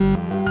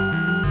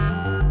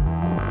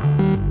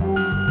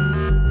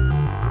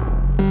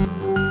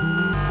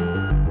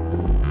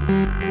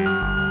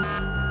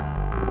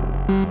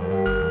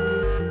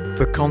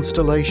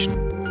Constellation,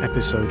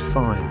 Episode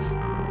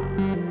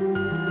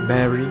 5.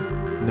 Mary,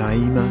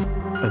 Naima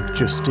and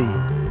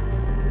Justine.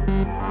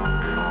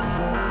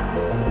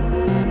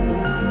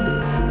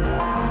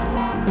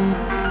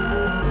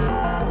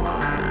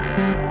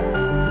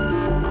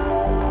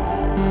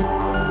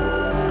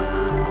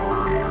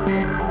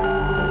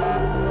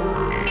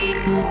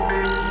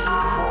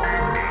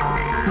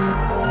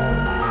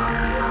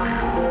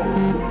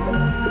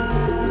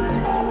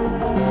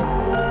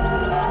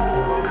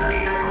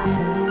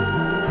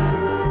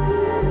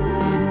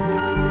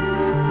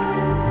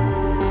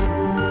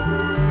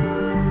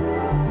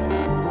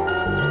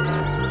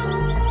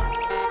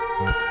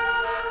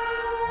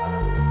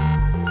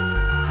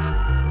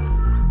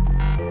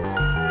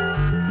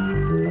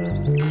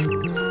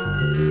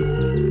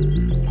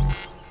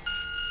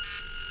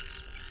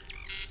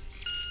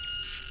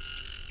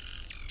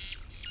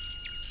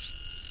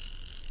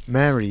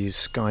 Mary is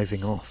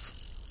skiving off.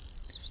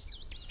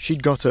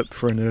 She'd got up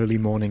for an early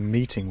morning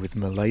meeting with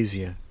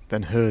Malaysia,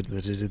 then heard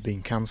that it had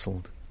been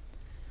cancelled.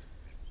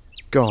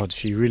 God,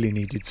 she really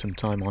needed some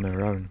time on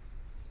her own.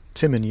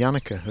 Tim and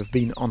Yannicka have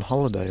been on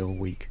holiday all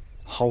week.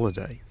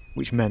 Holiday,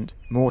 which meant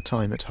more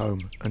time at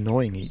home,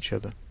 annoying each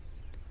other.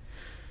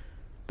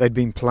 They'd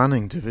been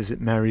planning to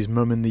visit Mary's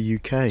mum in the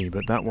UK,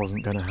 but that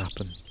wasn't going to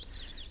happen.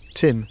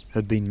 Tim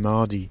had been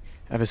mardy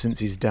ever since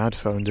his dad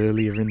phoned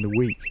earlier in the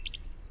week.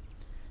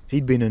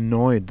 He'd been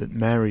annoyed that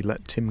Mary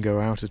let Tim go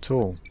out at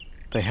all.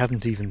 They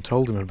hadn't even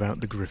told him about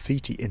the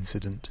graffiti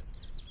incident.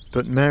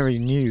 But Mary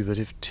knew that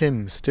if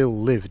Tim still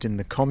lived in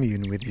the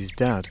commune with his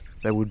dad,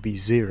 there would be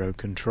zero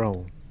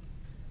control.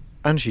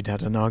 And she'd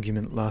had an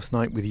argument last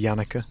night with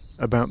Yannicka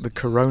about the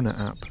Corona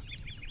app.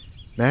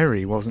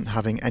 Mary wasn't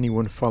having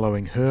anyone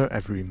following her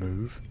every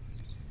move.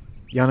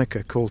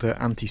 Yannicka called her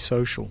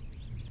antisocial.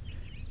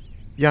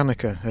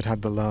 Yannicka had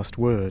had the last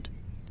word.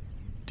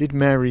 Did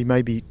Mary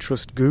maybe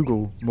trust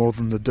Google more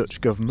than the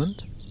Dutch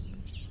government?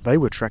 They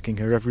were tracking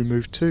her every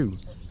move too,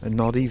 and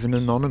not even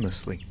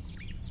anonymously.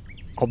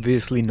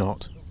 Obviously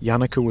not.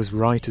 Yannicka was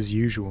right as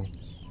usual.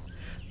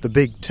 The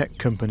big tech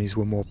companies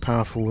were more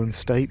powerful than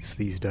states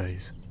these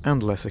days,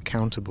 and less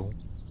accountable.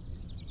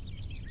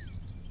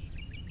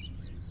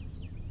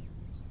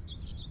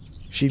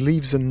 She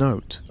leaves a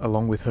note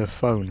along with her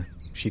phone,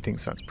 she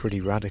thinks that's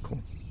pretty radical,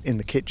 in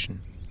the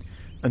kitchen,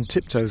 and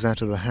tiptoes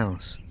out of the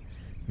house,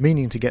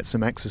 meaning to get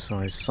some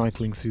exercise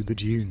cycling through the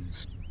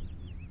dunes.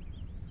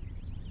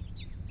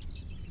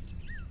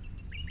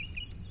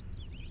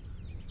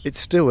 It's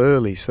still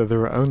early, so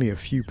there are only a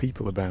few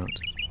people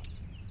about.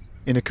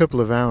 In a couple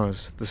of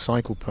hours, the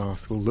cycle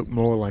path will look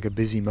more like a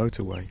busy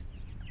motorway.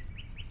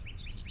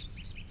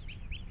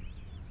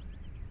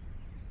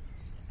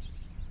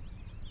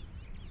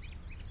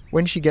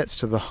 When she gets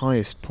to the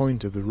highest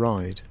point of the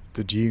ride,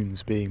 the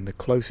dunes being the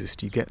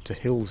closest you get to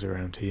hills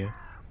around here,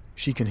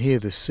 she can hear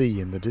the sea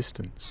in the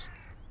distance.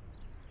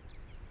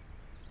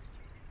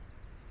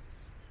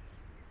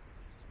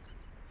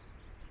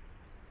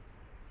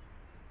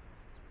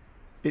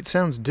 It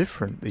sounds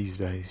different these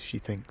days, she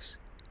thinks.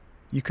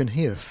 You can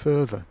hear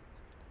further.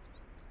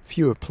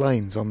 Fewer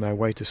planes on their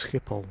way to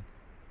Schiphol.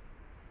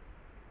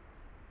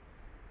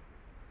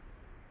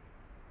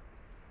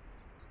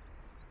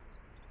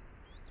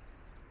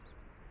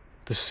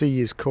 The sea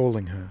is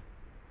calling her.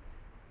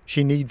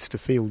 She needs to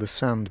feel the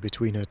sand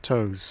between her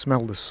toes,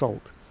 smell the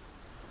salt.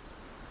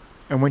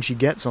 And when she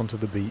gets onto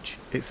the beach,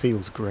 it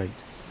feels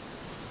great.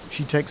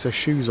 She takes her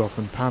shoes off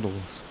and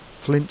paddles,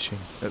 flinching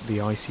at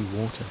the icy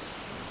water.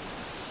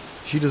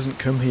 She doesn't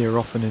come here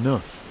often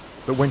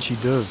enough, but when she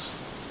does,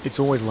 it's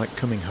always like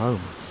coming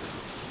home.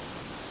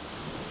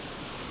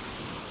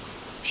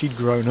 She'd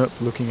grown up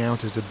looking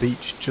out at a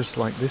beach just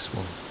like this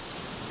one.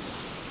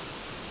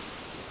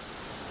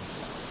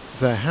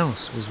 Their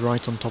house was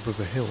right on top of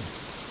a hill,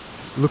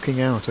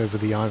 looking out over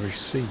the Irish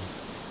Sea.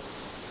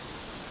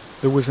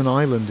 There was an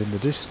island in the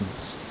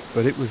distance,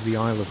 but it was the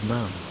Isle of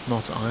Man,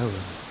 not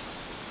Ireland.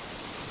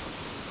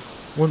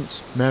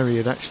 Once Mary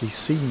had actually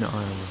seen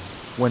Ireland,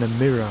 when a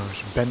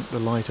mirage bent the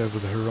light over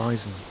the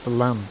horizon, the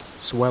land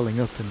swelling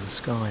up in the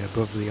sky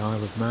above the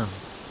Isle of Man.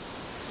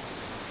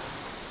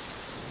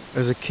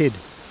 As a kid,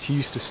 she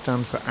used to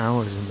stand for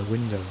hours in the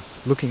window,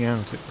 looking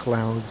out at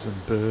clouds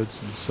and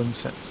birds and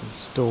sunsets and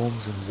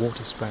storms and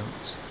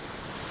waterspouts.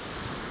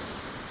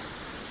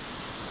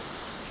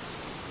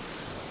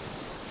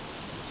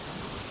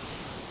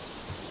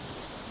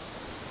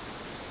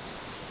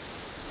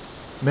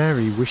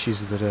 Mary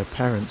wishes that her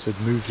parents had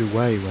moved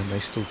away when they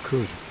still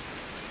could.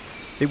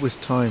 It was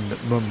time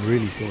that Mum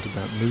really thought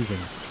about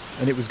moving,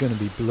 and it was going to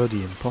be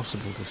bloody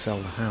impossible to sell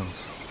the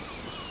house.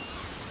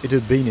 It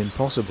had been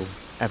impossible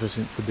ever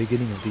since the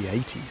beginning of the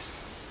 80s.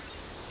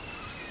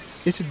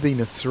 It had been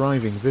a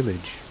thriving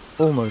village,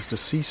 almost a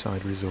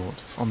seaside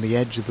resort on the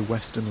edge of the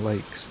Western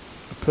Lakes,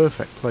 a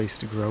perfect place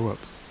to grow up.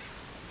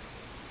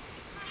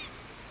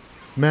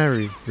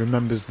 Mary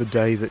remembers the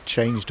day that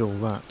changed all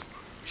that.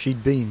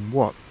 She'd been,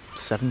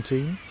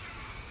 17?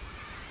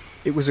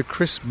 It was a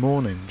crisp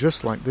morning,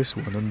 just like this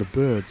one, and the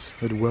birds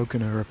had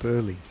woken her up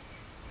early.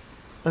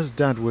 As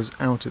Dad was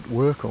out at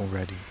work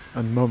already,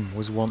 and Mum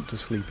was wont to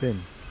sleep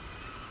in,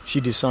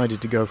 she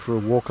decided to go for a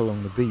walk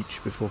along the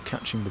beach before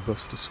catching the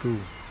bus to school.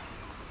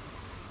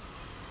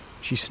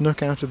 She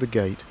snuck out of the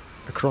gate,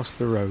 across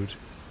the road,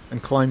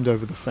 and climbed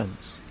over the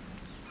fence.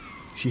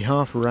 She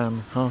half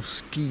ran, half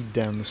skied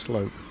down the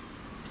slope,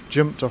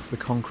 jumped off the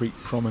concrete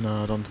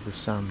promenade onto the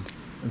sand,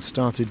 and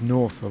started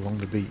north along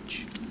the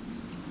beach.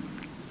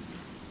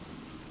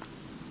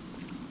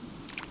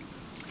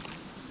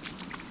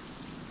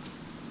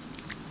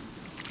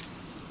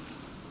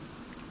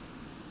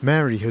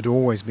 Mary had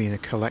always been a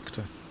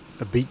collector,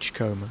 a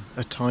beachcomber,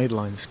 a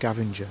tideline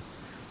scavenger,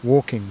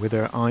 walking with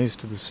her eyes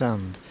to the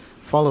sand,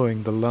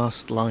 following the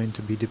last line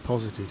to be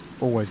deposited,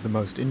 always the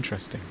most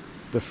interesting,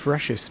 the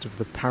freshest of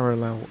the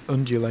parallel,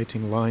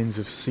 undulating lines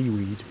of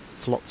seaweed,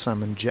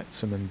 flotsam and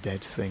jetsam and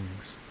dead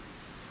things.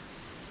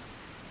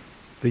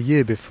 The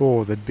year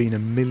before there'd been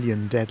 1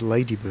 million dead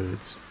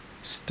ladybirds,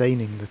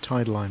 staining the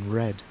tideline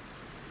red.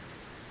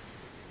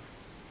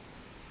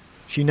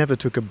 She never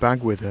took a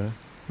bag with her.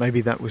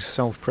 Maybe that was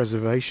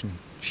self-preservation.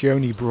 She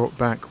only brought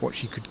back what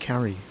she could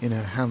carry in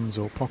her hands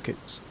or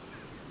pockets.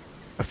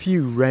 A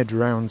few red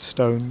round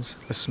stones,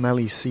 a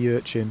smelly sea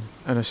urchin,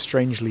 and a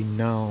strangely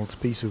gnarled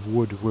piece of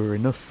wood were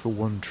enough for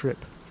one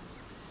trip.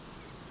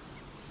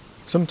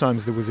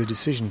 Sometimes there was a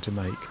decision to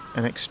make,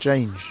 an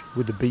exchange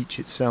with the beach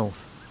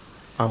itself.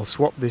 "I'll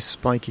swap this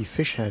spiky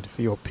fish head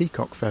for your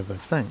peacock feather,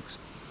 thanks."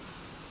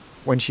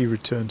 When she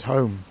returned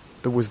home,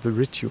 there was the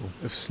ritual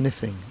of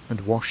sniffing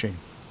and washing,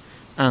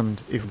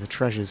 and if the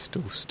treasures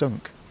still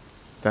stunk,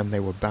 then they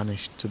were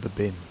banished to the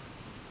bin.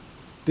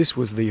 This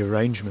was the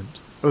arrangement,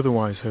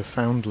 otherwise her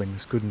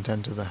foundlings couldn't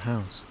enter the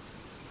house.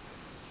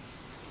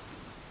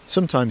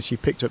 Sometimes she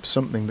picked up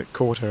something that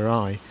caught her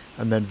eye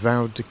and then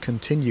vowed to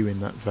continue in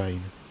that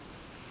vein.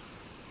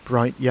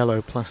 Bright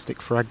yellow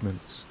plastic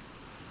fragments,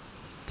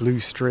 blue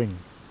string,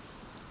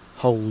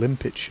 whole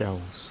limpet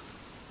shells,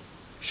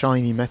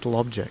 shiny metal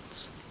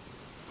objects,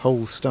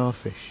 whole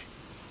starfish,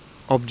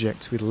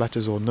 objects with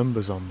letters or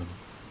numbers on them,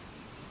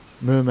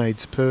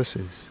 mermaids'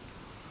 purses,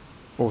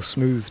 or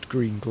smoothed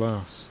green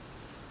glass,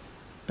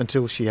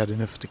 until she had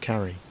enough to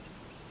carry.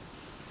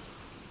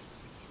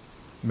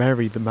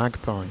 Mary the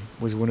Magpie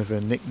was one of her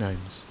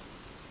nicknames,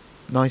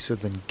 nicer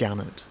than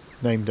Gannet,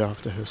 named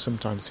after her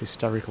sometimes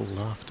hysterical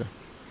laughter.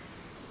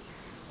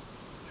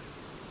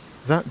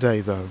 That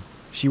day, though,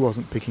 she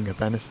wasn't picking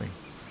up anything.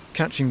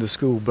 Catching the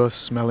school bus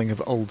smelling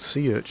of old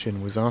sea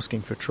urchin was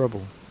asking for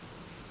trouble.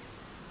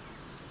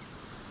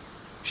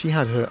 She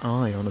had her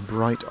eye on a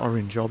bright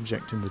orange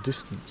object in the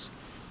distance.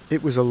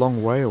 It was a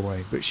long way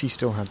away, but she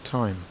still had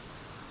time.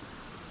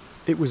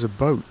 It was a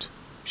boat,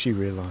 she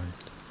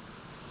realised.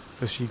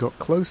 As she got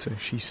closer,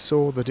 she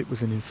saw that it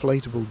was an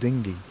inflatable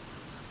dinghy,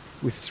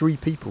 with 3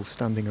 people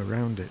standing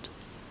around it.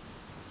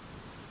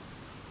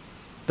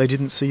 They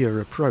didn't see her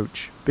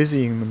approach,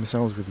 busying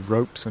themselves with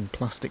ropes and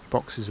plastic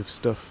boxes of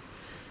stuff,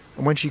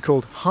 and when she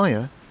called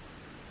 "Higher,"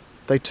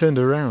 they turned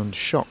around,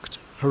 shocked,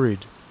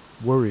 hurried,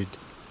 worried.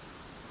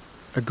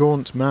 A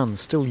gaunt man,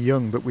 still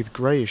young but with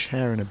greyish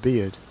hair and a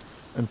beard,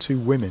 and 2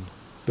 women.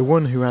 The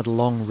one who had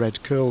long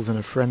red curls and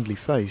a friendly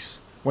face,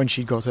 when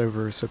she got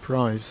over her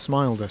surprise,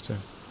 smiled at her.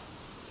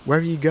 "Where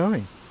are you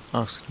going?"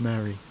 asked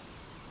Mary.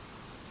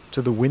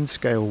 "To the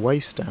Windscale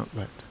waste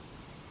outlet."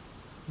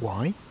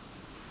 "Why?"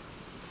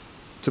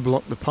 "To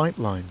block the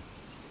pipeline.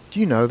 Do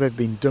you know they've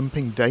been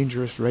dumping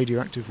dangerous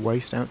radioactive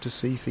waste out to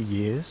sea for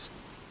years?"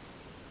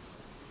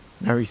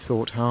 Mary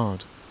thought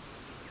hard.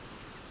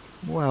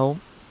 "Well,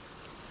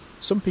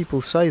 some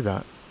people say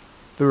that.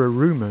 There are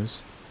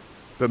rumours,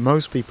 but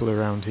most people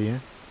around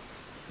here,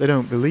 they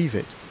don't believe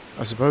it,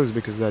 I suppose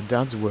because their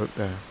dads work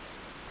there."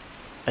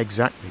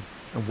 "Exactly,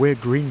 and we're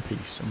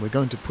Greenpeace, and we're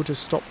going to put a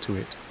stop to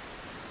it."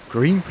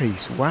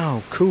 "Greenpeace,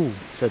 wow, cool,"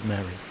 said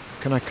Mary.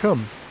 "Can I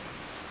come?"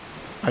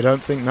 "I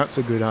don't think that's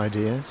a good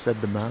idea,"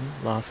 said the man,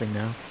 laughing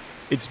now.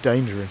 "It's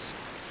dangerous.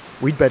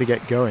 We'd better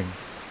get going."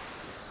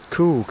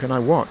 "Cool, can I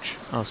watch?"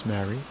 asked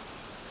Mary.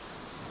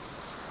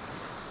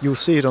 "You'll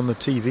see it on the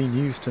TV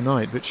news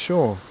tonight, but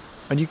sure,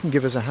 and you can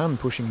give us a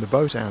hand pushing the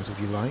boat out if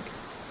you like."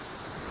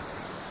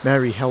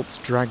 Mary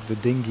helped drag the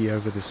dinghy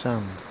over the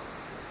sand.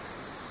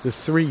 The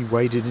 3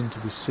 waded into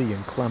the sea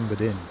and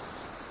clambered in.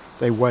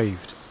 They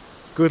waved.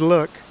 "Good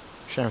luck,"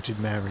 shouted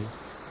Mary.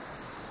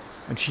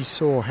 And she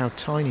saw how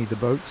tiny the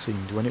boat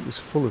seemed when it was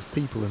full of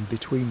people and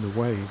between the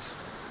waves.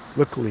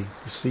 Luckily,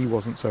 the sea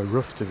wasn't so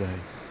rough today.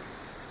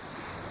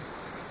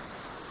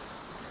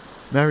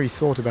 Mary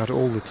thought about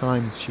all the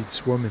times she'd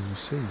swum in the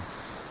sea.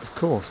 Of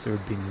course there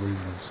had been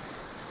rumours.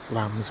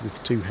 Lambs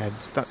with 2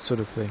 heads, that sort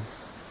of thing.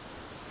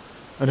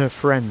 And her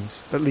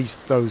friends, at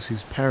least those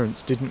whose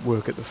parents didn't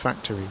work at the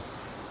factory,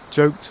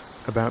 joked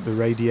about the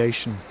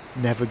radiation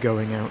never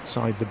going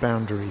outside the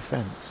boundary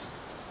fence.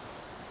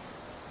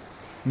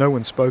 No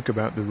one spoke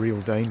about the real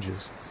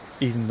dangers,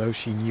 even though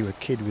she knew a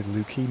kid with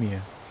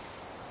leukemia.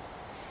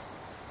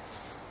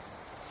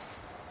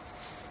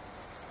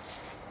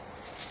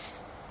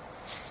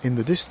 In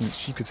the distance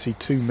she could see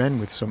 2 men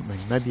with something,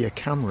 maybe a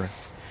camera.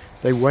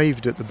 They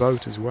waved at the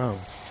boat as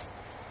well.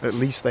 At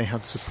least they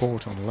had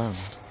support on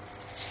land.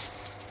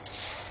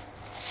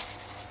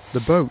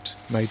 The boat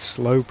made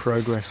slow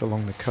progress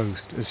along the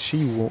coast as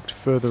she walked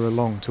further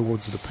along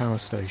towards the power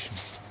station.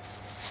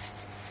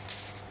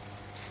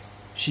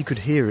 She could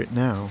hear it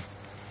now,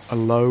 a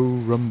low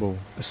rumble,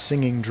 a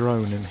singing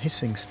drone and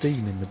hissing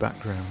steam in the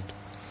background.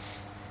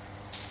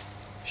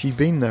 She'd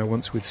been there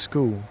once with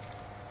school.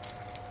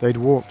 They'd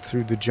walked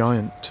through the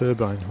giant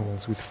turbine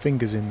halls with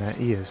fingers in their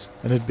ears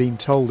and had been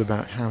told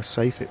about how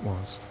safe it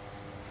was.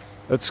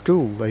 At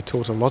school, they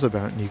taught a lot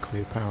about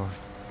nuclear power.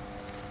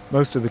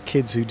 Most of the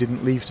kids who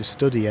didn't leave to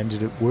study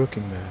ended up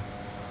working there.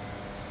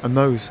 And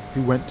those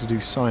who went to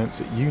do science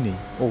at uni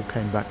all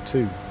came back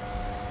too.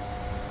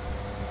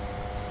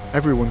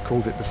 Everyone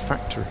called it the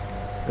factory,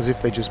 as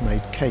if they just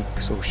made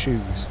cakes or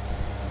shoes.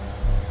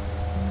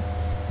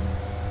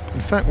 In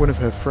fact, one of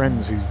her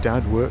friends whose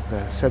dad worked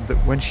there said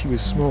that when she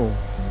was small,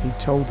 he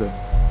told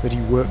her that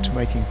he worked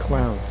making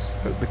clouds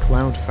at the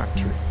cloud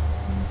factory.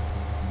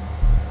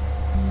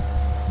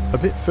 A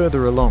bit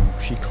further along,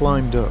 she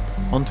climbed up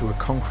onto a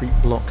concrete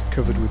block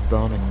covered with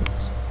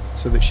barnacles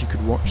so that she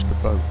could watch the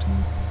boat.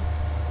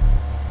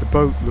 The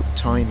boat looked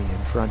tiny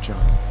and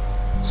fragile,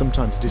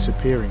 sometimes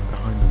disappearing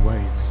behind the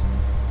waves.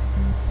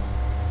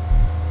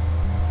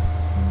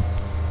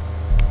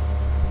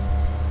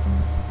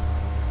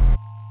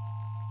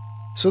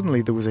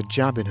 Suddenly there was a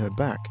jab in her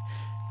back.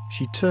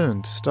 She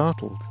turned,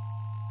 startled.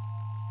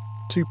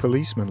 2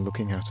 policemen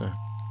looking at her,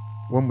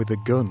 one with a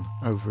gun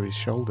over his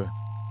shoulder.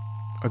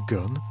 A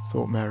gun,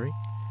 thought Mary.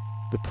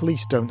 The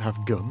police don't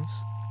have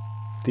guns.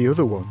 The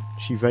other one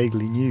she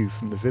vaguely knew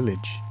from the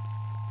village.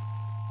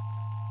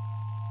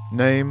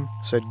 Name,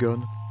 said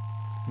Gunn.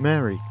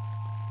 Mary.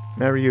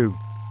 Mary who?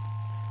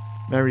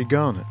 Mary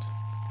Garnett.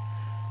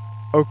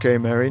 OK,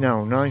 Mary,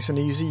 now, nice and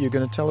easy, you're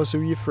going to tell us who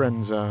your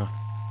friends are.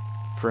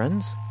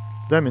 Friends?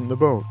 Them in the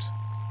boat.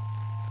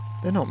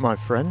 They're not my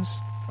friends.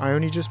 I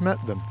only just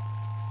met them.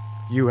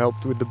 You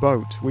helped with the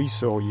boat. We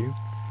saw you.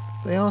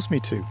 They asked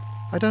me to.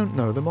 I don't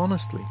know them,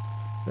 honestly.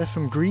 They're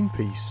from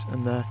Greenpeace,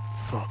 and they're...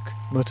 Fuck,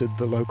 muttered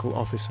the local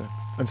officer,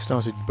 and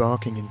started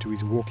barking into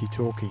his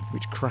walkie-talkie,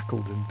 which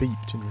crackled and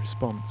beeped in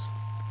response.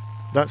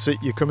 That's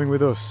it, you're coming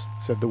with us,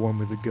 said the one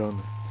with the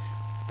gun.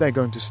 They're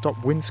going to stop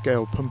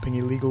Windscale pumping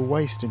illegal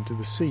waste into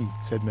the sea,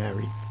 said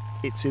Mary.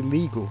 It's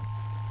illegal.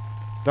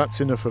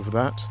 That's enough of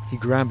that. He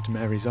grabbed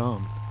Mary's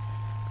arm.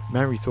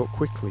 Mary thought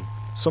quickly.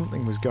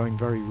 Something was going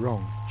very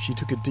wrong. She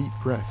took a deep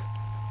breath.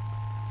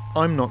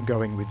 I'm not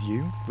going with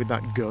you, with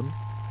that gun.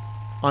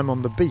 I'm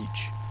on the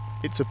beach.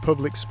 It's a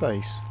public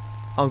space.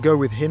 I'll go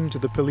with him to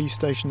the police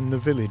station in the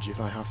village if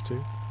I have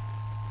to.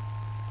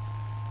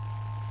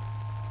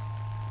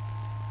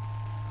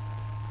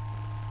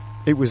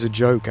 It was a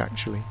joke,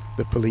 actually,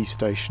 the police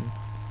station.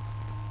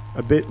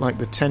 A bit like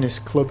the tennis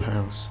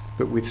clubhouse,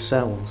 but with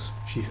cells,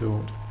 she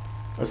thought,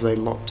 as they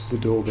locked the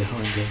door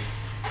behind her.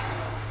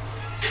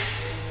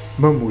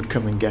 Mum would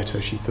come and get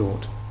her, she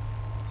thought.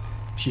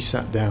 She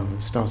sat down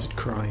and started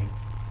crying.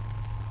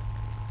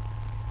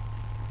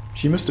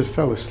 She must have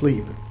fell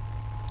asleep,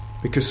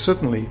 because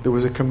suddenly there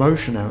was a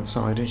commotion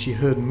outside and she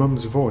heard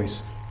Mum's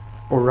voice,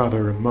 or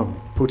rather a mum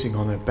putting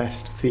on her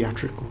best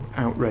theatrical,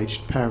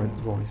 outraged parent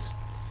voice.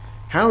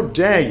 How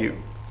dare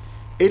you!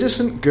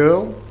 Innocent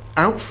girl,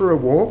 out for a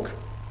walk?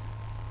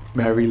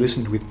 Mary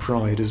listened with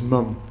pride as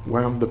Mum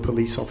wound the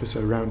police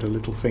officer round her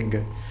little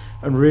finger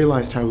and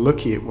realised how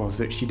lucky it was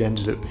that she'd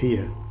ended up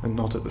here and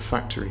not at the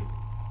factory.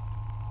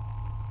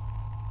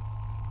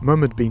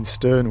 Mum had been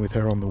stern with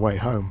her on the way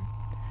home,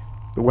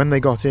 but when they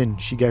got in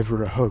she gave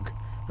her a hug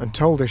and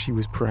told her she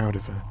was proud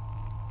of her.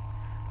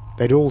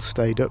 They'd all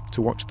stayed up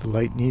to watch the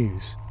late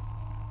news.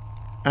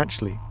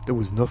 Actually, there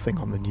was nothing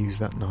on the news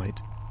that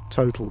night,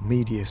 total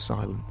media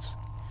silence.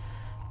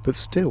 But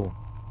still,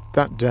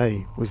 that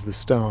day was the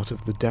start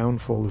of the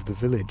downfall of the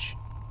village.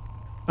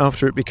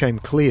 After it became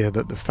clear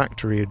that the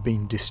factory had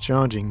been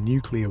discharging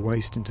nuclear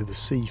waste into the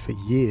sea for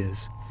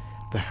years,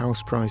 the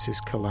house prices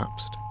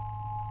collapsed.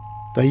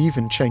 They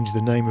even changed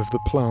the name of the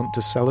plant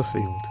to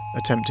Sellafield,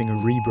 attempting a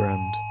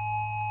rebrand.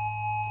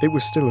 It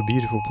was still a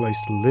beautiful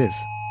place to live,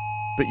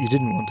 but you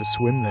didn't want to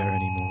swim there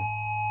anymore.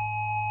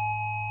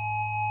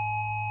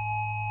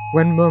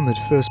 When Mum had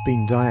first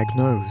been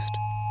diagnosed,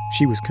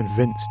 she was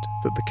convinced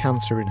that the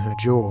cancer in her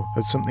jaw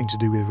had something to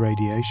do with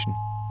radiation.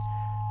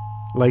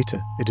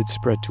 Later, it had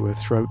spread to her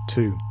throat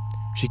too.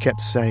 She kept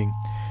saying,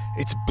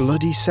 "It's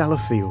bloody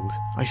Sellafield.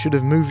 I should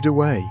have moved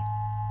away."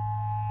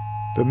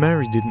 But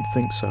Mary didn't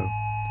think so.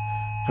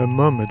 Her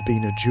mum had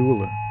been a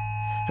jeweller,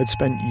 had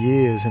spent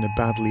years in a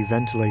badly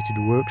ventilated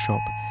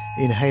workshop,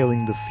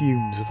 inhaling the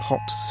fumes of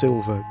hot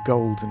silver,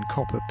 gold and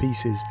copper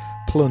pieces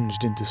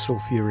plunged into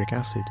sulphuric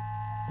acid.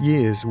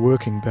 Years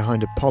working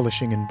behind a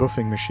polishing and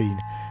buffing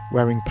machine,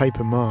 wearing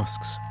paper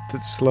masks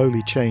that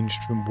slowly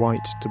changed from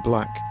white to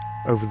black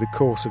over the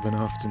course of an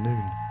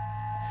afternoon.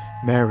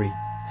 Mary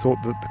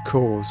thought that the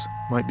cause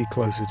might be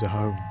closer to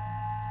home.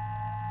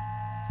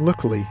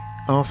 Luckily,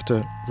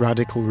 after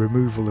radical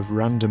removal of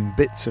random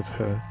bits of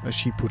her, as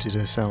she put it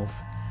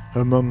herself,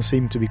 her mum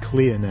seemed to be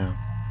clear now.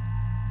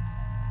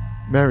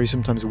 Mary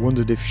sometimes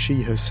wondered if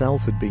she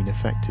herself had been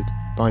affected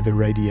by the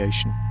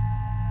radiation.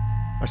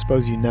 I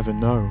suppose you never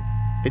know.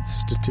 It's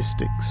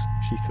statistics,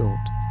 she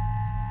thought.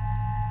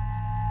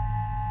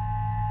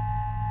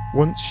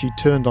 Once she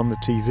turned on the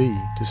TV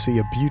to see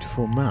a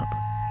beautiful map,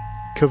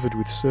 covered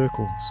with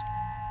circles.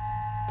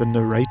 The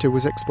narrator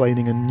was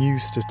explaining a new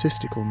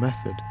statistical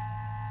method.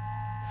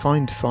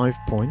 Find 5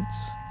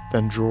 points,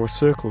 then draw a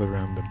circle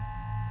around them.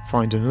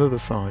 Find another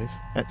 5,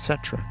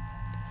 etc.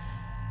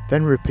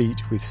 Then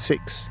repeat with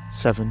 6,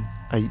 7,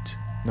 8,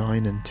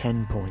 9 and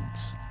 10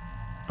 points.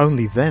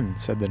 Only then,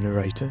 said the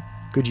narrator,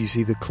 could you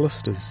see the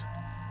clusters.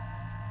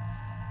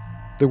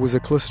 There was a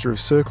cluster of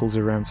circles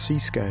around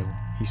Seascale,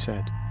 he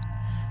said,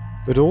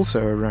 but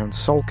also around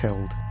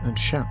Salkeld and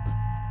Shap.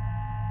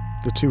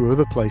 The 2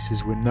 other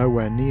places were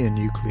nowhere near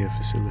nuclear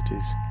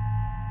facilities.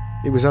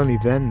 It was only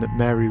then that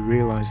Mary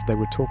realised they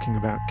were talking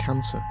about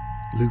cancer,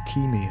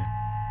 leukemia.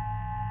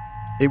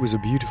 It was a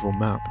beautiful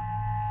map.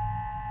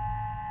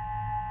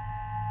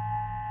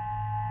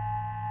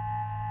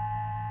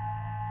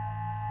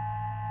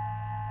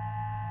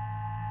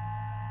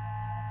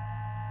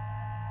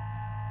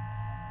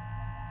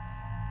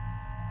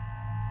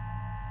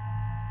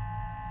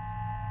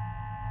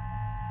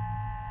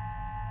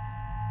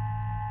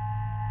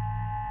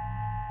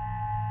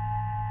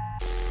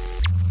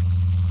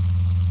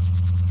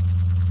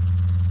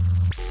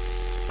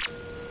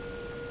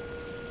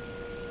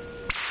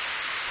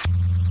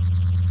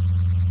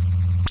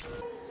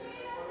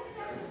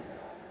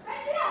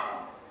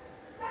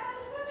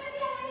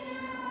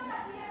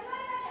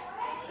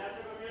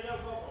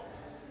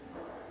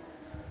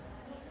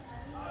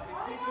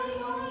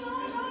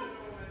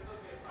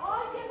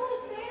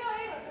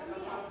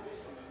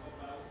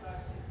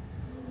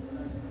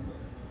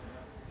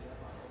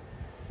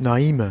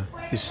 Naima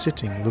is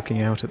sitting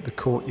looking out at the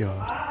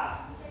courtyard.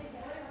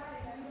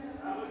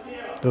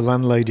 The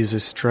landlady's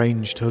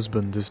estranged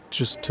husband has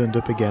just turned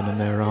up again and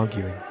they're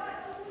arguing.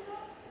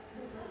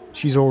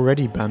 She's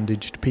already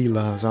bandaged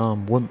Pilar's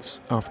arm once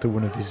after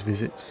one of his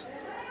visits.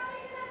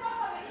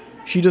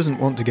 She doesn't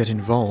want to get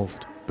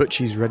involved, but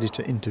she's ready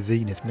to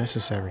intervene if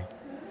necessary.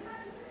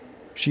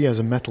 She has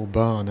a metal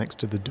bar next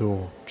to the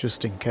door,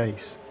 just in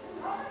case.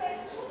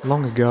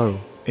 Long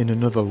ago, in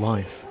another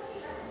life,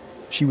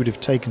 she would have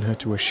taken her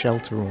to a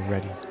shelter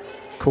already,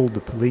 called the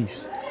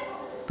police,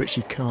 but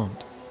she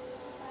can't.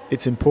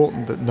 It's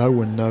important that no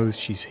one knows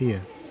she's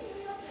here.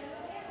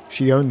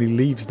 She only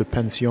leaves the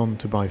pension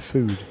to buy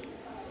food,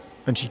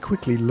 and she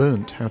quickly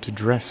learnt how to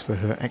dress for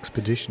her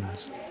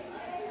expeditions.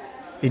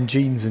 In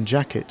jeans and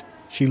jacket,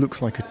 she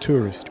looks like a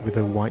tourist with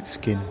her white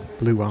skin,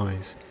 blue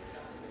eyes,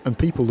 and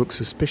people look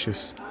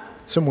suspicious,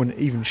 someone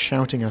even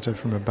shouting at her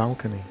from a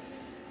balcony.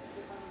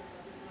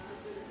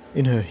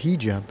 In her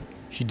hijab,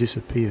 she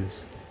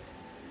disappears.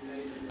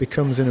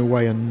 Becomes in a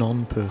way a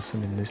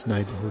non-person in this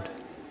neighbourhood.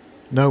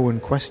 No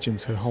one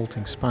questions her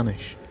halting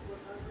Spanish.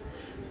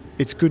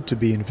 It's good to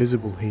be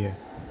invisible here.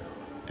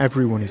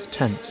 Everyone is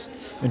tense,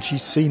 and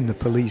she's seen the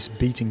police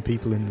beating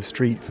people in the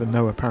street for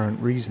no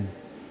apparent reason.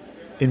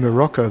 In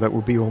Morocco that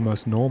would be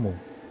almost normal,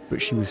 but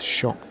she was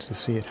shocked to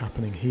see it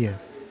happening here.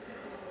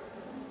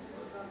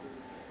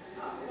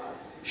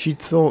 She'd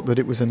thought that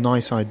it was a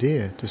nice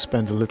idea to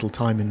spend a little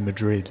time in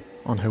Madrid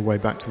on her way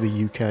back to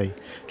the UK,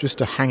 just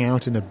to hang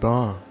out in a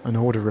bar and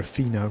order a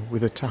fino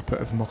with a tapper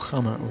of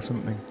Mohammed or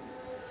something.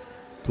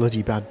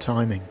 Bloody bad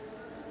timing.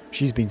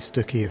 She's been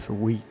stuck here for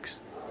weeks.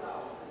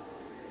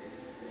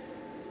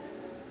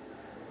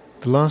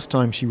 The last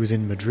time she was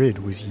in Madrid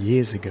was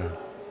years ago,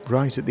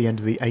 right at the end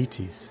of the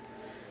 80s,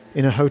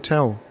 in a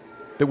hotel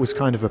that was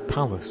kind of a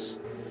palace,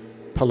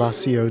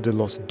 Palacio de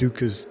los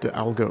Duques de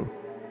Algo.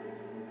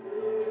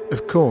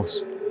 Of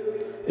course,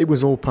 it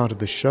was all part of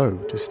the show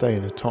to stay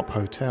in a top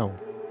hotel.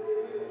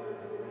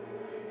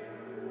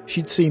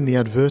 She'd seen the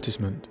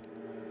advertisement.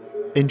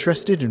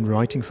 Interested in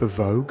writing for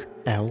Vogue,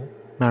 Elle,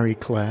 Marie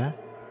Claire,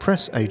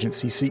 press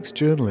agency seeks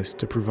journalists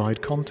to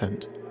provide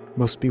content,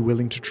 must be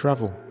willing to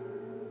travel.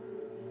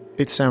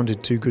 It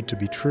sounded too good to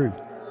be true,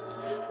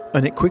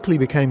 and it quickly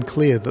became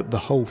clear that the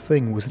whole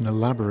thing was an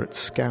elaborate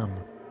scam.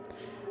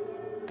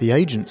 The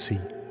agency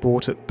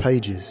bought up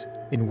pages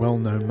in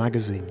well-known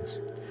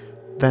magazines,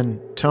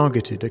 then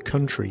targeted a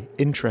country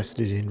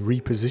interested in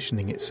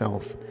repositioning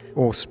itself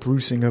or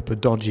sprucing up a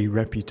dodgy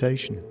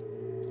reputation.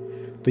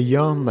 The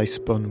yarn they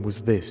spun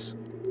was this.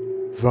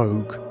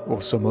 Vogue,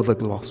 or some other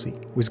glossy,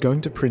 was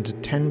going to print a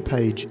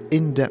 10-page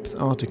in-depth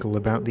article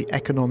about the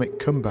economic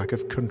comeback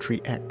of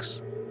country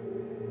X.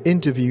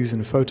 Interviews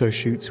and photo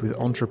shoots with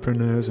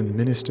entrepreneurs and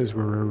ministers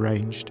were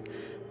arranged,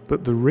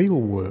 but the real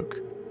work,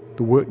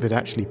 the work that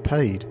actually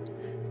paid,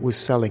 was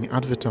selling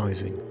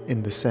advertising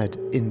in the said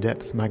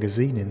in-depth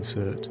magazine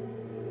insert.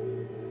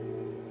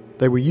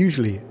 They were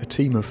usually a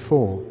team of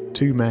 4,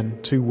 2 men,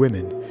 2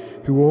 women,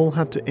 who all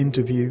had to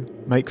interview,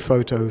 make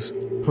photos,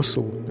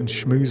 hustle and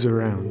schmooze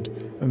around,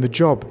 and the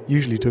job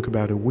usually took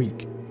about a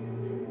week.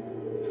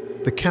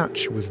 The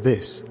catch was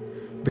this: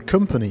 the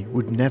company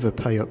would never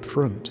pay up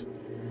front.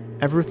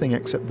 Everything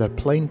except their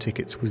plane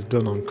tickets was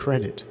done on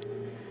credit.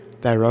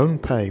 Their own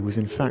pay was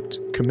in fact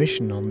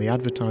commission on the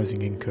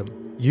advertising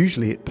income.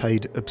 Usually it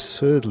paid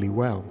absurdly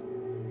well.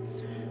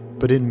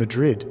 But in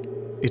Madrid,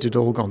 it had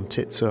all gone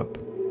tits up.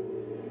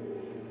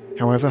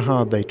 However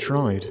hard they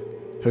tried,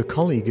 her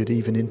colleague had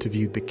even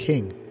interviewed the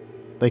king.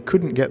 They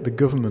couldn't get the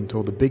government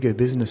or the bigger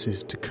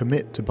businesses to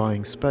commit to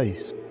buying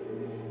space,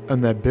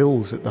 and their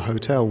bills at the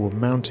hotel were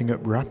mounting up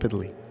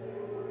rapidly.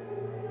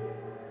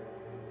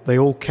 They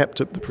all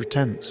kept up the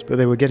pretense, but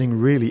they were getting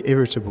really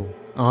irritable,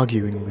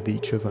 arguing with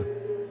each other.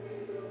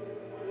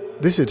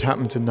 This had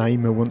happened to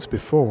Naima once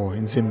before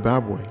in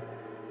Zimbabwe.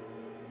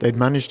 They'd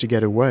managed to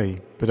get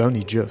away, but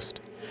only just,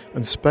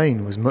 and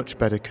Spain was much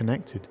better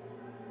connected.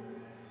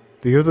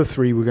 The other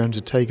three were going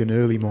to take an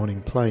early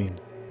morning plane,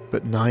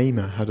 but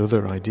Naima had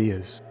other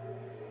ideas.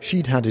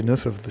 She'd had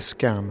enough of the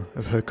scam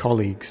of her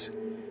colleagues.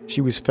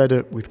 She was fed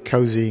up with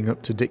cozying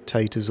up to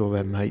dictators or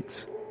their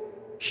mates.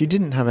 She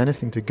didn't have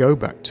anything to go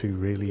back to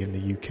really in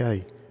the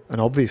UK, and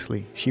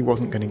obviously she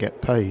wasn't going to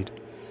get paid.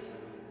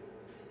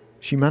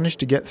 She managed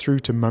to get through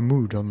to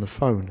Mahmoud on the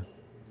phone.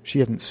 She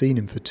hadn't seen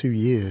him for 2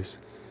 years.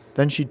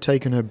 Then she'd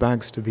taken her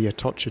bags to the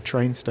Atocha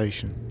train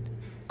station,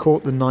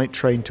 caught the night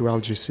train to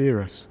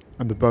Algeciras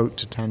and the boat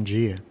to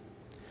Tangier.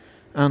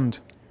 And,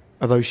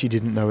 although she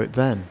didn't know it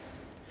then,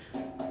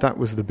 that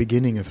was the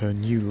beginning of her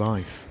new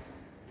life.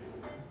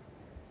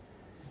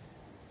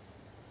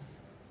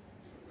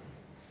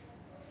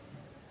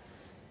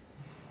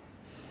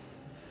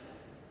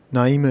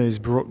 Naima is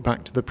brought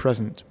back to the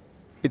present.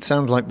 It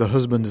sounds like the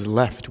husband has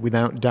left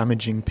without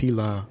damaging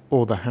Pilar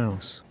or the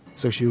house,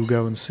 so she'll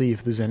go and see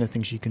if there's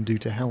anything she can do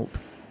to help.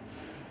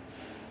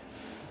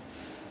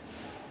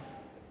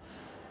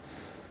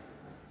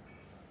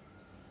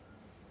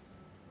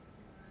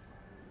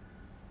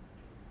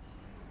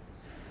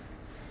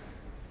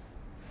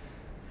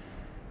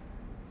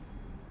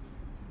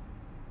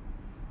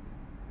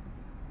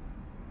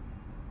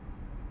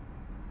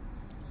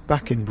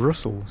 Back in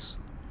Brussels,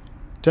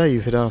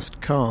 Dave had asked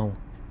Carl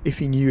if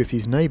he knew if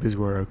his neighbours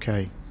were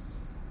okay.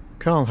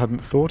 Carl hadn't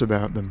thought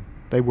about them.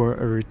 They were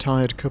a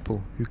retired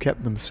couple who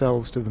kept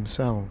themselves to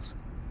themselves.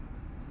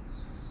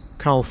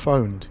 Carl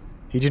phoned.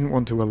 He didn't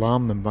want to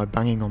alarm them by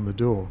banging on the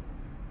door.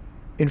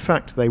 In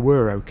fact, they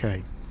were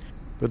okay,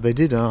 but they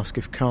did ask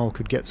if Carl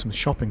could get some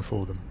shopping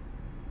for them.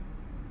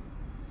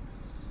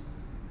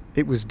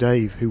 It was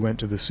Dave who went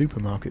to the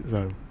supermarket,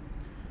 though.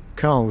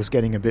 Carl was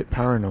getting a bit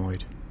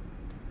paranoid.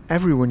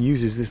 Everyone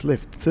uses this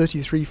lift,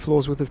 33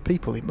 floors worth of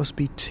people. It must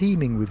be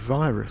teeming with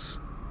virus.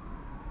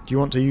 Do you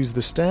want to use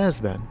the stairs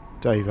then?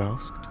 Dave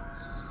asked.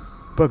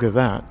 Bugger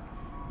that.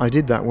 I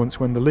did that once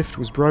when the lift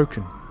was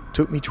broken.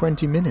 Took me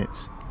 20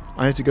 minutes.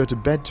 I had to go to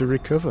bed to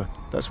recover.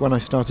 That's when I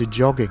started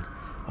jogging.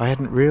 I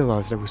hadn't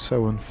realised I was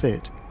so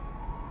unfit.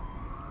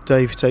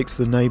 Dave takes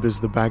the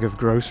neighbours the bag of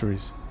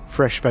groceries,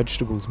 fresh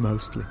vegetables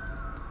mostly.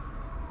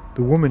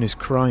 The woman is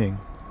crying.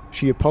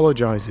 She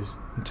apologises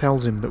and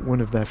tells him that one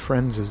of their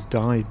friends has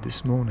died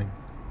this morning.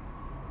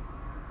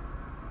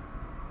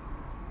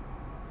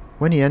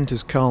 When he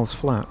enters Carl's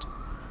flat,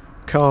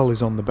 Carl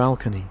is on the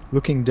balcony,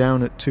 looking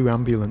down at 2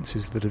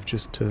 ambulances that have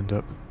just turned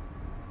up.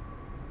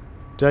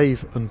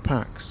 Dave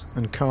unpacks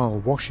and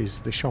Carl washes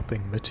the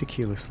shopping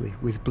meticulously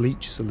with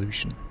bleach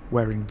solution,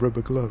 wearing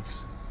rubber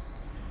gloves.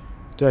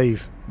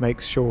 Dave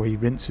makes sure he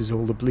rinses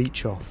all the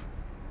bleach off.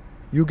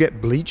 You'll get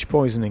bleach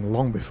poisoning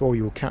long before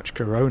you'll catch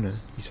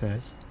corona, he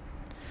says.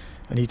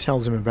 And he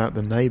tells him about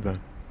the neighbour.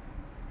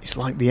 It's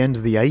like the end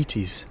of the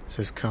 80s,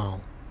 says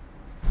Carl.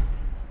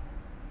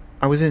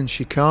 I was in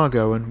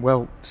Chicago and,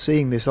 well,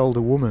 seeing this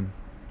older woman.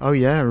 Oh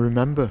yeah, I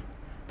remember.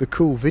 The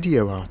cool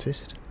video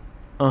artist.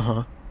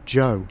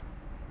 Joe.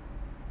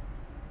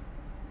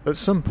 At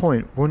some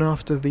point, one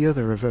after the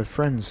other of her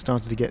friends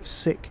started to get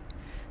sick.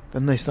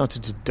 Then they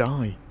started to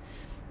die.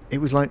 It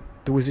was like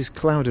there was this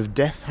cloud of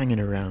death hanging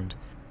around.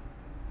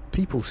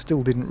 People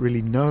still didn't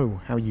really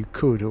know how you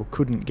could or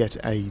couldn't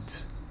get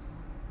AIDS.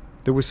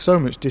 There was so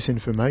much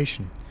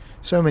disinformation,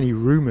 so many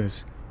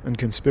rumours and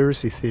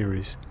conspiracy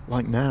theories,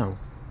 like now.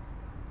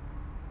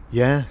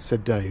 Yeah,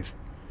 said Dave.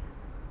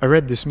 I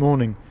read this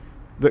morning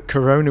that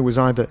corona was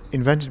either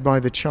invented by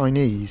the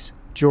Chinese,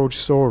 George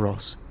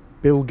Soros,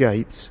 Bill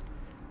Gates,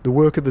 the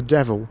work of the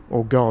devil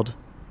or God,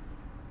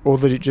 or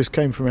that it just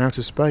came from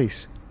outer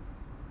space.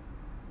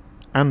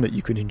 And that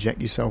you can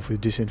inject yourself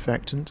with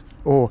disinfectant,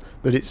 or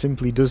that it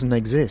simply doesn't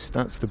exist.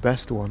 That's the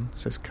best one,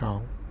 says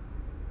Carl.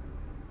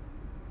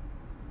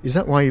 Is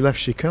that why you left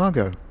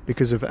Chicago?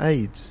 Because of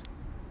AIDS?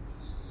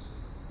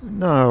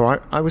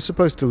 No, I was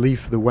supposed to leave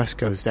for the West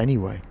Coast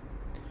anyway.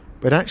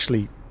 But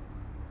actually,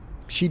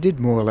 she did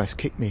more or less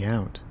kick me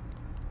out.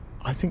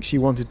 I think she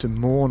wanted to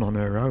mourn on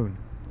her own.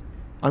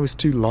 I was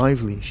too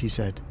lively, she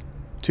said.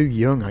 Too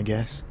young, I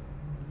guess.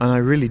 And I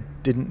really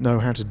didn't know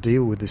how to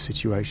deal with the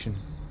situation.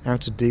 How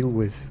to deal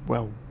with,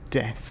 well,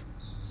 death.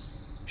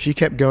 She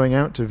kept going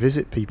out to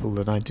visit people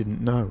that I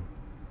didn't know.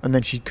 And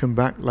then she'd come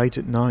back late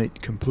at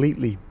night,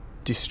 completely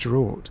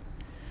distraught.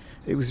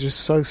 It was just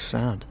so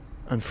sad.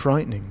 And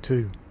frightening,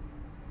 too.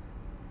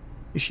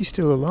 Is she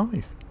still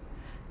alive?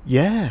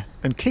 Yeah,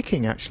 and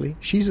kicking, actually.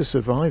 She's a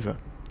survivor.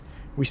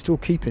 We still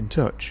keep in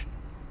touch.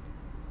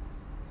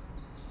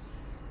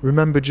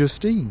 Remember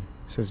Justine?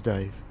 Says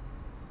Dave.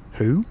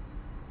 Who?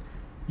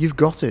 You've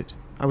got it.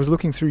 I was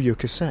looking through your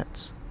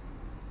cassettes.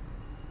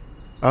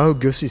 Oh,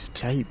 Gus's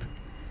tape.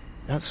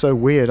 That's so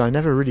weird. I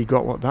never really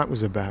got what that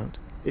was about.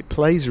 It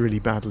plays really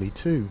badly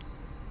too.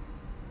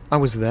 I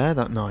was there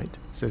that night,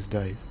 says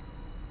Dave.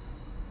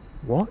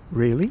 What?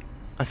 Really?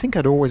 I think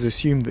I'd always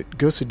assumed that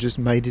Gus had just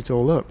made it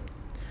all up.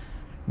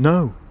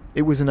 No,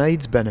 it was an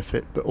AIDS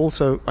benefit, but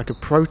also like a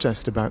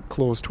protest about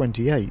Clause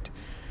 28,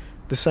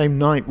 the same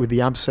night with the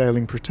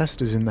abseiling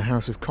protesters in the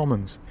House of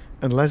Commons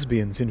and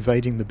lesbians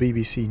invading the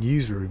BBC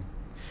newsroom.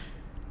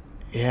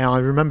 Yeah, I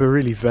remember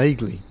really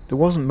vaguely. There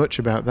wasn't much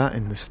about that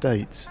in the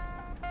States.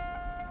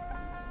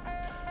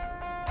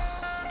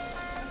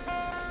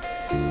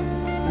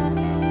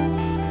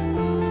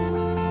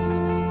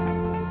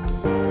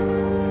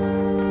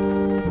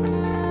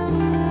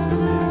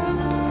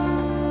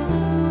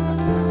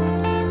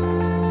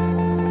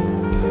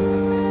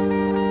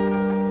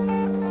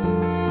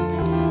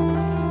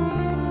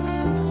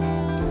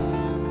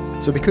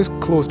 So because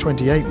Clause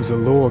 28 was a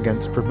law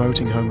against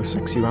promoting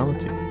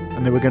homosexuality,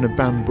 and they were going to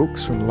ban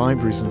books from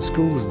libraries and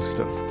schools and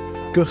stuff,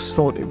 Gus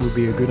thought it would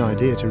be a good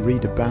idea to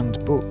read a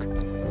banned book.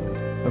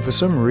 And for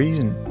some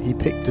reason, he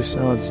picked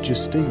Desade's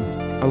Justine,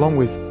 along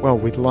with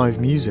live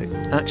music.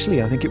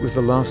 Actually, I think it was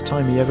the last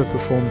time he ever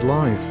performed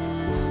live,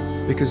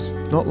 because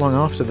not long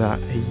after that,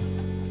 he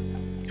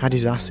had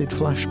his acid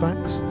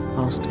flashbacks,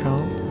 asked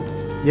Carl.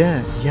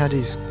 Yeah, he had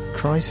his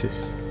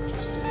crisis.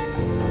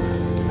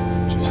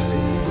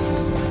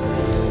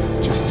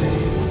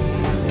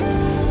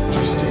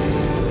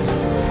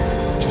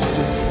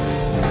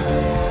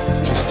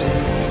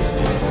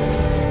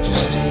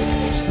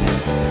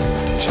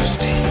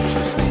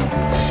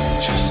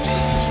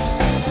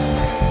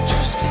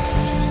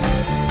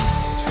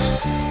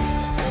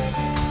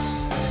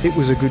 It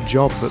was a good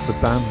job that the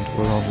band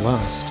were on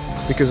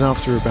last, because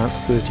after about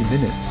 30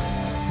 minutes,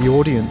 the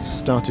audience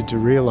started to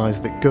realise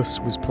that Gus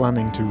was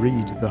planning to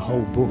read the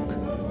whole book.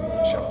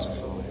 Chapter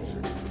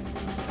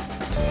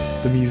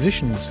 5. The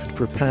musicians had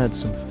prepared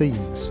some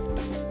themes,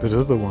 but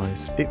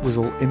otherwise it was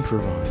all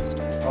improvised.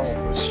 Oh,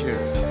 monsieur,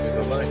 in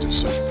the light of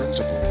such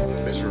principles,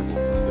 the miserable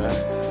and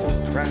therefore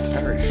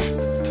perish.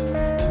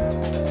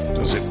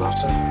 Does it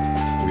matter?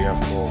 We have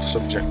more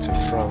subjective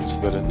fronts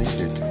that are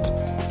needed.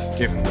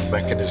 Given the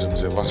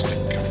mechanism's elastic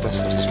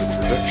capacities for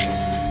production,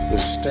 the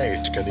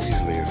state can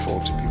easily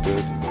afford to be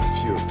burdened by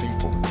fewer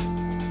people.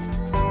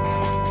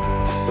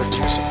 But do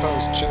you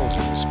suppose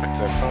children respect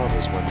their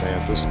fathers when they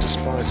are thus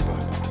despised by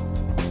them?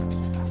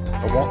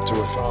 And what to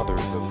a father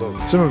in the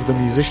love? Some of the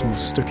musicians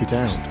stuck it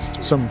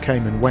out. Some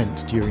came and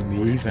went during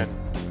the evening.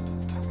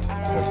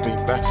 Have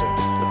been better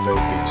than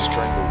they've been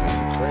strangled in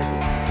the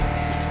cradle.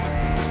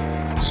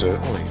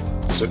 Certainly,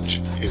 such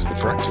is the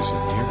practice in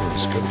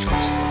numerous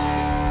countries.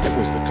 It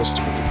was the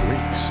custom of the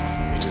Greeks.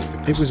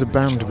 It was a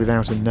band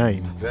without a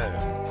name.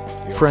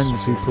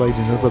 Friends who played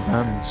in other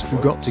bands who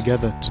got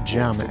together to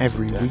jam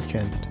every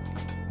weekend.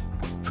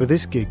 For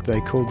this gig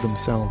they called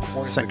themselves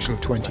Section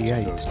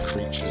 28.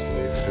 Creatures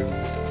live who,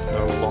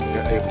 no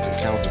longer able to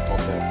count upon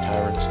their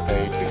parents'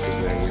 aid because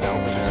they are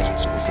without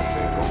parents, because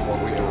they are not what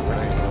we are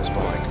recognised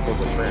by like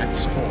other men.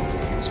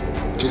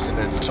 It is an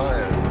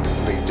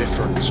entirely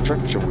different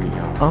structure we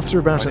have. After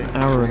about an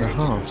hour and a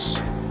half,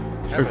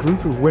 a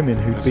group of women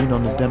who'd been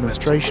on a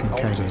demonstration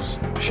came in,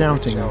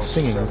 shouting and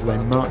singing as they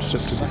marched up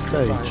to the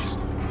stage.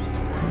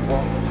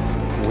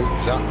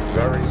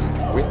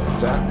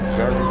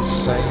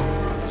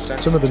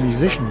 Some of the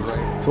musicians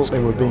thought they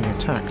were being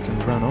attacked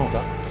and ran off.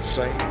 That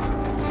same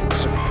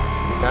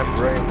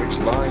membrane which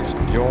lies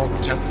your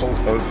temple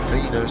of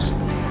Venus,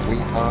 we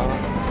are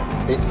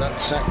in that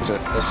sector,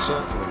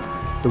 certainly.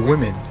 The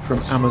women from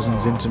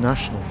Amazons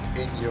International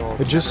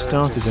had just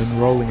started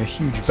unrolling a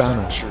huge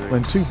banner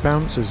when two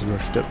bouncers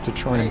rushed up to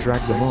try and drag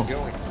them off.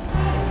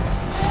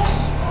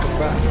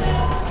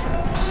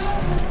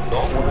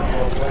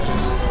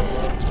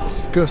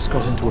 Gus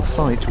got into a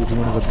fight with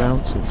one of the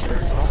bouncers.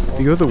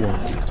 The other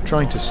one,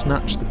 trying to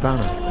snatch the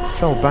banner,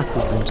 fell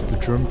backwards into the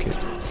drum kit.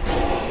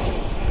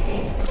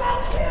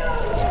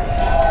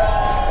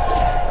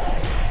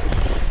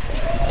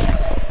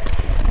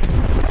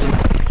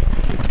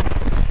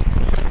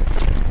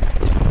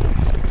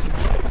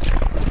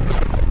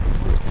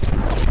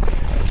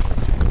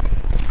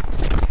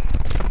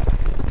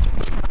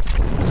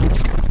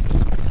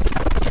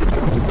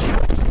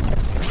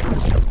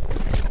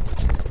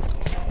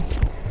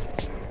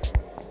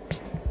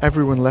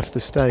 Everyone left the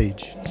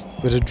stage,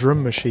 but a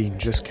drum machine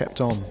just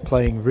kept on,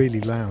 playing really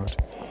loud.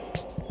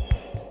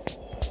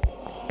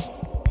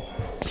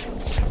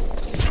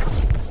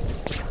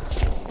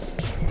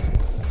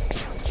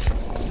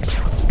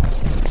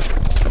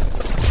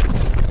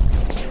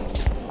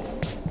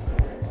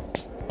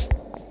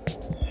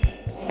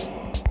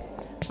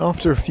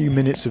 After a few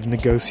minutes of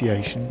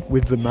negotiation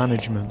with the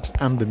management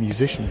and the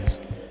musicians,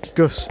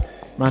 Gus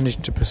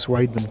managed to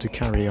persuade them to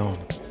carry on.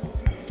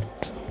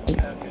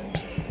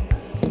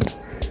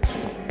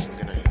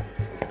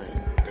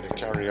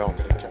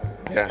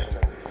 Yeah,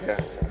 yeah,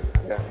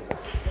 yeah,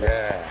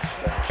 yeah.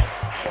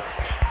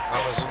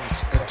 Amazon's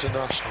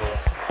International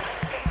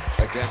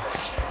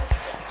against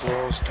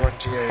Clause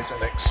 28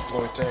 and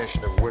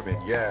exploitation of women.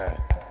 Yeah.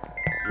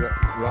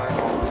 Right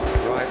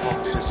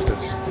on,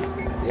 sisters.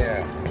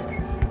 Yeah.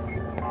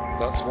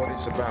 That's what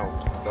it's about.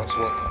 That's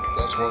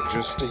what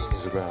Justine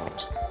is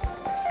about.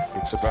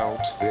 It's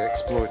about the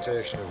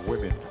exploitation of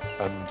women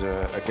and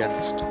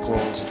against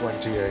Clause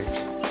 28.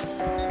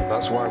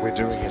 That's why we're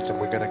doing it, and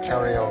we're going to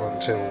carry on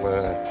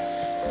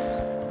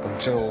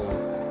until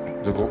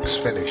the book's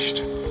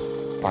finished,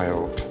 I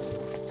hope.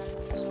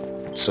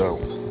 So,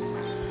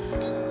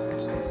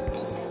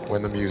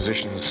 when the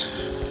musicians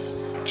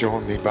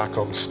join me back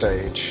on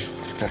stage,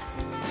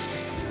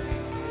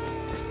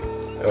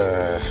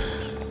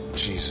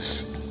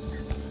 Jesus,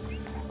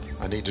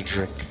 I need a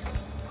drink.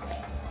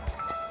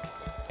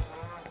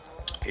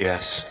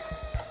 Yes,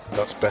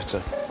 that's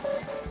better.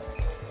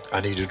 I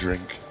need a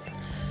drink.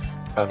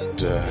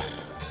 And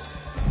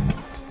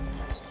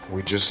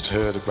we just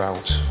heard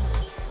about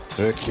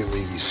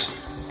Hercules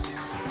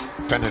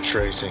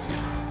penetrating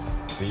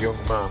the young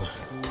man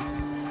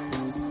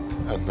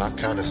and that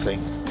kind of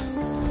thing.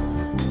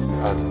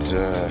 And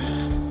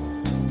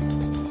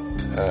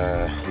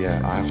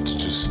yeah, I have to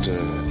just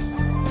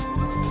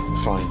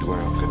find where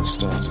I'm going to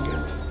start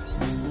again.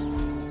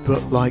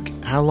 But,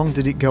 how long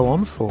did it go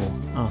on for?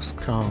 Asked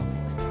Carl.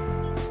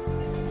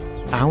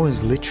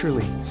 Hours,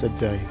 literally, said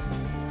Dave.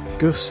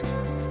 Gus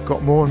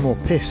got more and more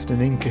pissed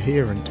and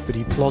incoherent, but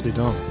he plodded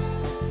on.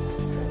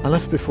 I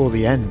left before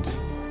the end.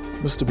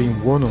 Must have been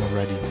one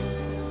already.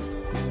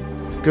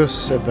 Gus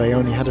said they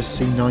only had a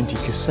C90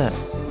 cassette,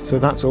 so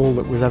that's all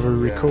that was ever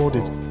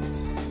recorded.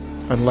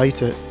 And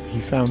later,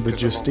 he found the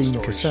Justine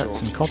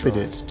cassettes and copied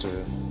it.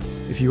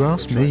 If you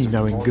ask me,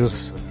 knowing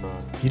Gus,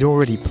 he'd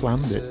already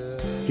planned it.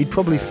 He'd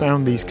probably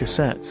found these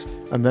cassettes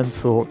and then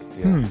thought,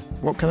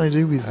 what can I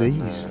do with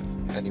these?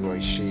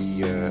 Anyway,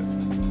 she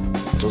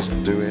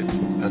doesn't do it,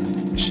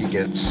 and she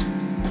gets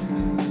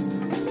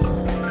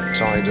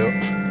tied up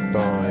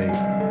by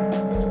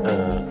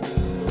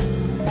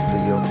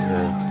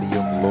the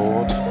young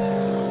lord.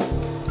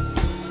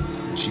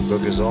 She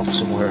buggers off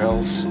somewhere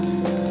else.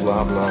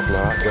 Blah blah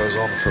blah. It goes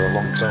on for a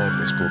long time,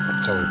 this book,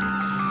 I'm telling you.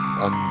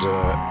 And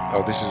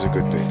oh, this is a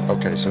good bit.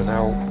 Okay, so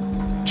now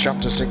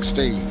chapter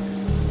 16.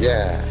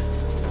 Yeah,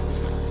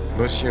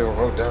 Monsieur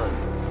Rodin.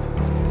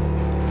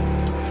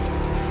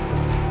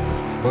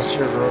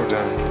 Monsieur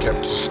Rodin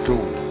kept a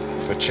school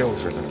for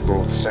children of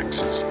both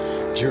sexes.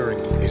 During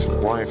his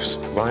wife's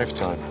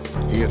lifetime,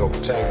 he had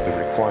obtained the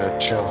required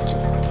charter,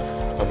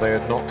 and they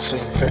had not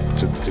seen fit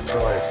to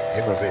deprive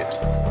him of it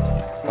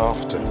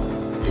after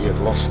he had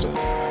lost her.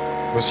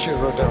 Monsieur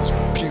Rodin's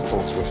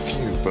pupils were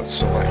few but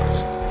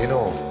select. In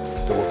all,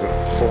 there were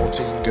but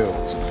 14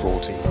 girls and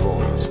 14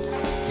 boys.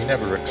 He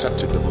never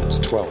accepted them as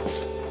 12,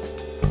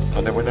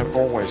 and they were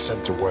always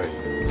sent away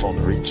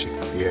upon reaching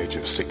the age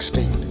of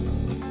 16.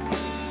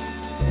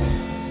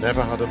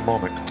 Never had a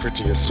monarch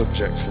prettier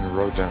subjects than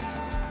Rodin.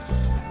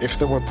 If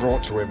there were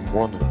brought to him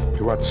one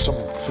who had some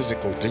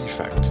physical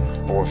defect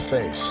or a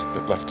face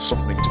that left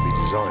something to be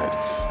desired,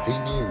 he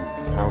knew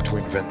how to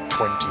invent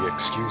 20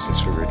 excuses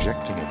for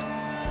rejecting it.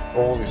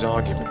 All his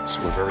arguments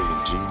were very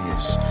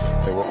ingenious.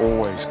 They were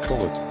always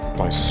coloured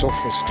by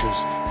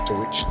sophistries to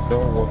which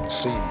no one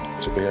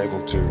seemed to be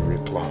able to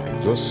reply.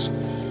 Thus,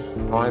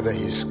 either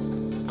his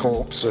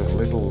corps of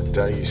little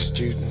day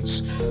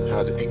students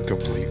had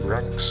incomplete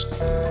ranks,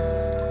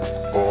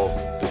 or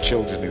the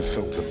children who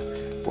filled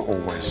them were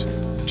always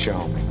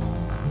charming.